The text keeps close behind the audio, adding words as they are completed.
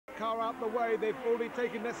car out the way. They've already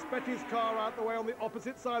taken Nespetti's car out the way on the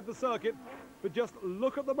opposite side of the circuit. But just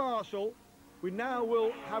look at the marshal. We now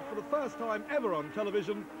will have, for the first time ever on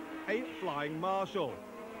television, a flying marshal.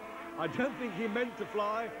 I don't think he meant to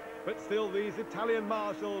fly, but still these Italian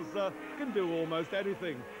marshals can do almost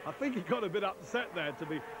anything. I think he got a bit upset there, to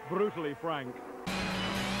be brutally frank.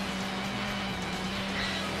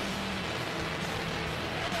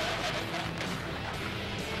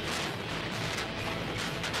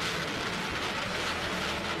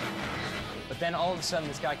 But then all of a sudden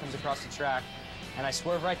this guy comes across the track and I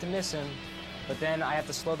swerve right to miss him, but then I have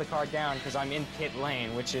to slow the car down because I'm in pit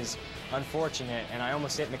lane, which is unfortunate, and I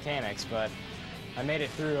almost hit mechanics, but I made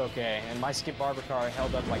it through okay, and my Skip Barber car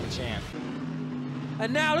held up like a champ.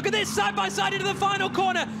 And now look at this, side by side into the final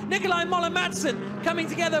corner. Nikolai Moller-Madsen coming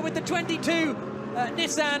together with the 22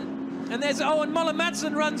 Nissan, and there's Owen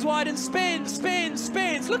Moller-Madsen runs wide and spins.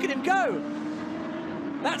 Look at him go.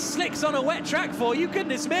 That's slicks on a wet track for you,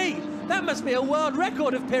 goodness me. That must be a world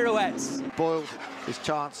record of pirouettes. Boiled his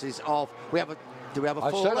chances of, do we have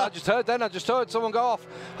a full I just heard someone go off,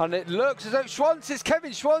 and it looks as though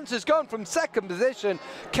Kevin Schwantz has gone from second position.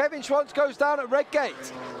 Kevin Schwantz goes down at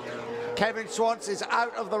Redgate. Kevin Schwantz is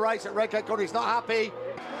out of the race at Redgate Corner. He's not happy.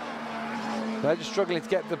 They're just struggling to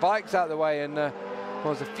get the bikes out of the way, and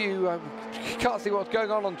there's a few, you can't see what's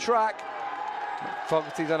going on track.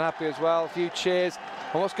 Fogarty's unhappy as well, a few cheers.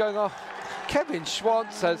 And what's going on? Kevin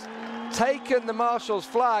Schwantz has taken the marshal's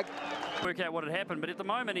flag. Work out what had happened, but at the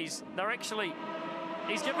moment he's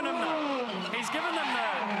given them the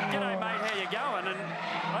g'day mate, how you going? And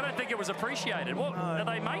I don't think it was appreciated. What are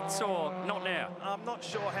they mates or not now? I'm not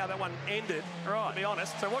sure how that one ended, right, to be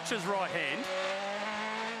honest. So watch his right hand.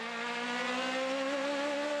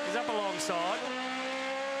 He's up alongside.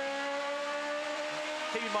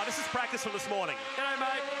 Keep in mind, this is practice from this morning. G'day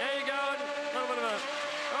mate, how you going? A little bit of a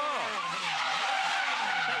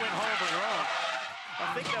that went horribly wrong.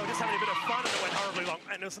 I think they were just having a bit of fun and it went horribly wrong,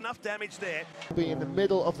 and there's enough damage there. Be in the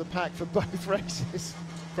middle of the pack for both races.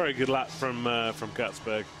 Very good lap from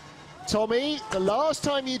Gutsberg. Tommy, the last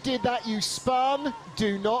time you did that, you spun.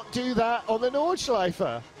 Do not do that on the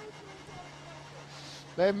Nordschleifer.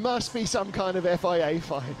 There must be some kind of FIA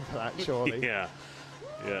fine for that, surely. Yeah.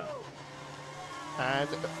 And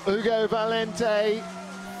Ugo Valente,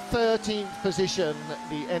 13th position,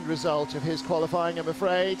 the end result of his qualifying, I'm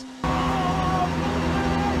afraid.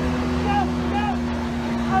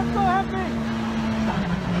 I'm so happy!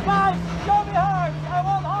 Guys, show me hard! I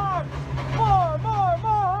want hard! More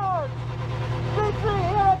hard! 3-3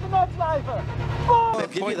 here at the Nordschleifer! They'll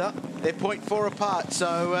give you that. They're 0.4 apart,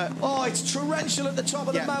 so... Oh, it's torrential at the top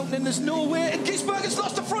of the mountain and there's nowhere. And Gisbergen's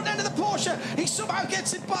lost the front end of the Porsche. He somehow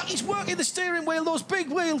gets it back. He's working the steering wheel. Those big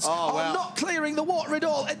wheels are not clearing the water at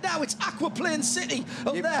all. And now it's Aquaplane City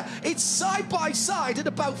up there. It's side by side at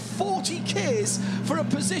about 40 Ks for a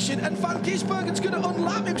position. And Van Gisbergen's going to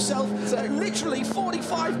unlap himself at literally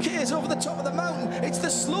 45 Ks over the top of the mountain. It's the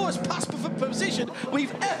slowest pass for position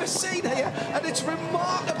we've ever seen here. And it's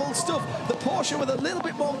remarkable stuff. The Porsche with a little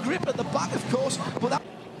bit more grip at the back, of course, but that...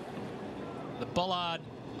 The bollard,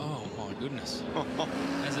 oh my goodness,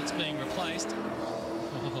 as it's being replaced.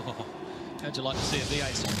 Oh, how'd you like to see a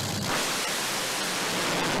V8?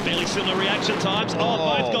 Fairly similar reaction times. Oh,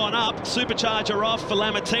 both gone up. Supercharger off for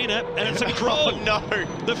Lamatina, and it's a crawl. Oh, no.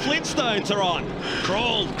 The Flintstones are on.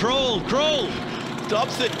 Crawl.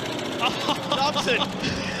 Dobson. Dobson.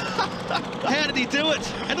 How did he do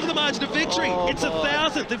it? And look at the margin of victory. It's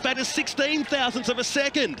 1,000th. In fact, it's 16,000ths of a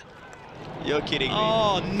second. You're kidding me.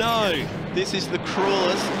 Oh, no. This is the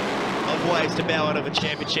cruelest of ways to bow out of a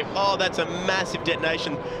championship. Oh, that's a massive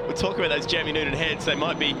detonation. We're talking about those Jamie Noonan heads. They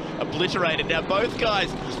might be obliterated. Now, both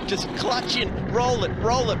guys just clutching. Roll it.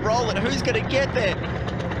 Who's going to get there?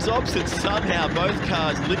 Dobson somehow, both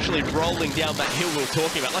cars literally rolling down that hill we were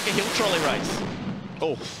talking about, like a hill trolley race.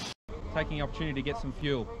 Oh. Taking the opportunity to get some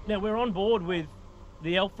fuel. Now, we're on board with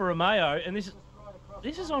the Alfa Romeo, and this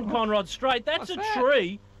is on Conrod Straight. That's a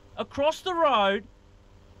tree across the road,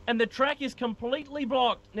 and the track is completely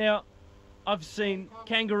blocked. Now, I've seen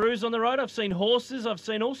kangaroos on the road, I've seen horses, I've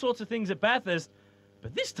seen all sorts of things at Bathurst,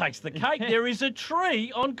 but this takes the cake. There is a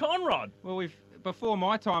tree on Conrod. Well, before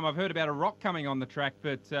my time, I've heard about a rock coming on the track,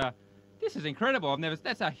 but this is incredible.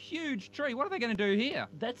 That's a huge tree. What are they going to do here?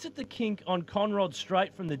 That's at the kink on Conrod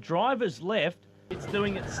Straight from the driver's left. It's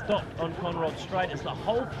doing it stopped on Conrod Straight as the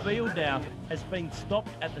whole field now has been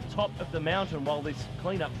stopped at the top of the mountain while this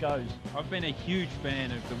cleanup goes. I've been a huge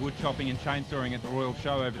fan of the wood chopping and chainsawing at the Royal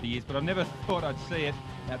Show over the years, but I've never thought I'd see it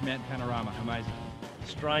at Mount Panorama. Amazing.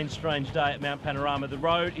 Strange day at Mount Panorama. The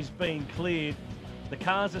road is being cleared. The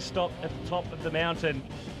cars are stopped at the top of the mountain.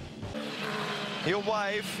 He'll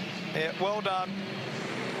wave. Yeah, well done.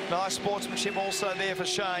 Nice sportsmanship also there for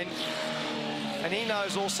Shane. And he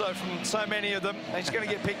knows also from so many of them, he's going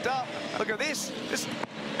to get picked up. Look at this.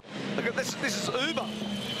 Look at this. This is Uber.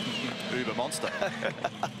 Uber monster.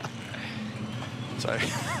 So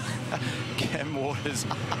Cam Waters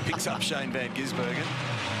picks up Shane Van Gisbergen,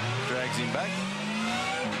 drags him back.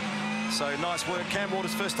 So nice work, Cam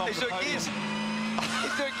Waters, first time on the podium.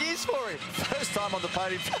 He's doing gears for him. First time on the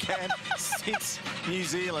podium for Cam since New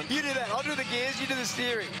Zealand. You do that. I'll do the gears, you do the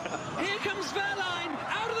steering. Here comes Verline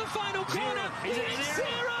out of the final corner. It's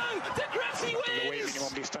zero. De Grassi wins.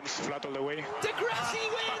 Flat all the way. De Grassi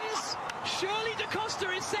wins. Surely De Costa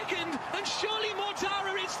is second, and surely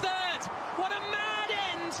Mortara is third. What a mad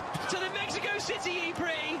end to the Mexico City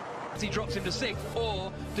E-Prix. He drops him to sixth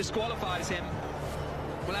or disqualifies him.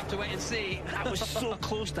 We'll have to wait and see. That was so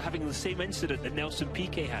close to having the same incident that Nelson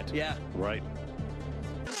Piquet had. Yeah. Right.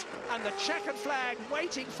 And the checkered flag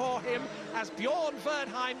waiting for him as Bjorn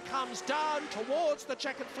Wernheim comes down towards the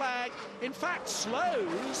checkered flag. In fact,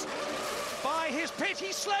 slows by his pit.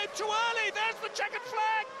 He slowed too early. There's the checkered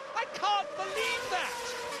flag. I can't believe that.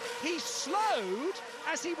 He slowed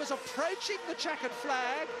as he was approaching the checkered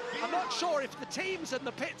flag. I'm not sure if the teams in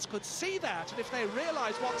the pits could see that and if they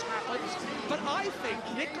realise what's happened, but I think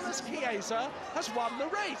Nicholas Chiesa has won the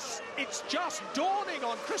race. It's just dawning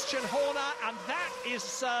on Christian Horner, and that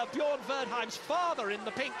is Bjorn Wernheim's father in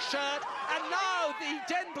the pink shirt. And now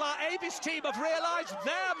the Denbla Avis team have realised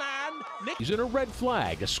their man, He's in a red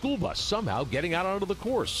flag, a school bus somehow getting out onto the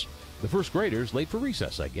course. The first graders late for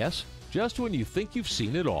recess, I guess. Just when you think you've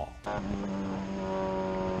seen it all.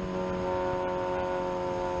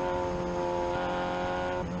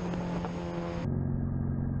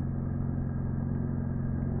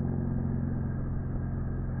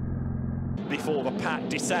 Before the pack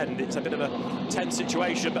descend, it's a bit of a tense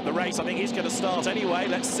situation, but the race I think is going to start anyway.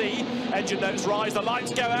 Let's see. Engine notes rise, the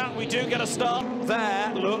lights go out, we do get a start.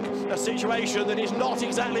 There, look, a situation that is not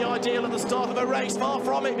exactly ideal at the start of a race, far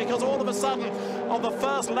from it, because all of a sudden on the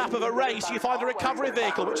first lap of a race you find a recovery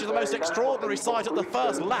vehicle, which is the most extraordinary sight at the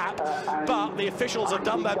first lap, but the officials have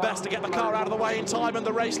done their best to get the car out of the way in time, and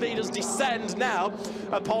the race leaders descend now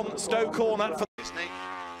upon Stowe Corner.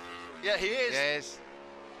 Yeah, he is. Yes.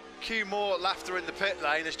 Cue more laughter in the pit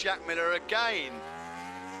lane as Jack Miller again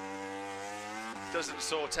doesn't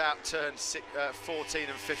sort out turns 14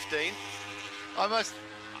 and 15.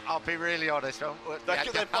 I'll be really honest. Come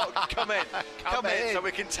in, come in, so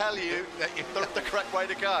we can tell you the correct way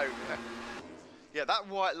to go. Yeah, that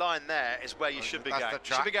white line there is where you should be going. You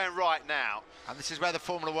should be going right now. And this is where the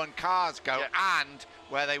Formula One cars go, and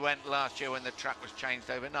where they went last year when the track was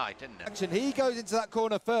changed overnight, isn't it? He goes into that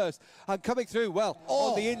corner first, and coming through well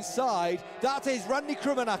on the inside. That is Randy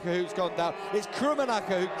Krummenacher who's gone down. It's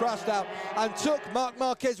Krummenacher who crashed out and took Marc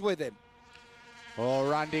Marquez with him. Oh,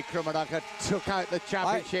 Randy Krummenacher took out the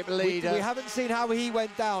championship leader. We haven't seen how he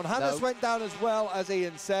went down. Hannes went down as well, as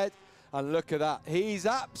Ian said. And look at that. He's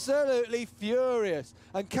absolutely furious.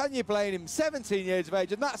 And can you blame him? 17 years of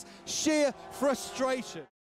age, and that's sheer frustration.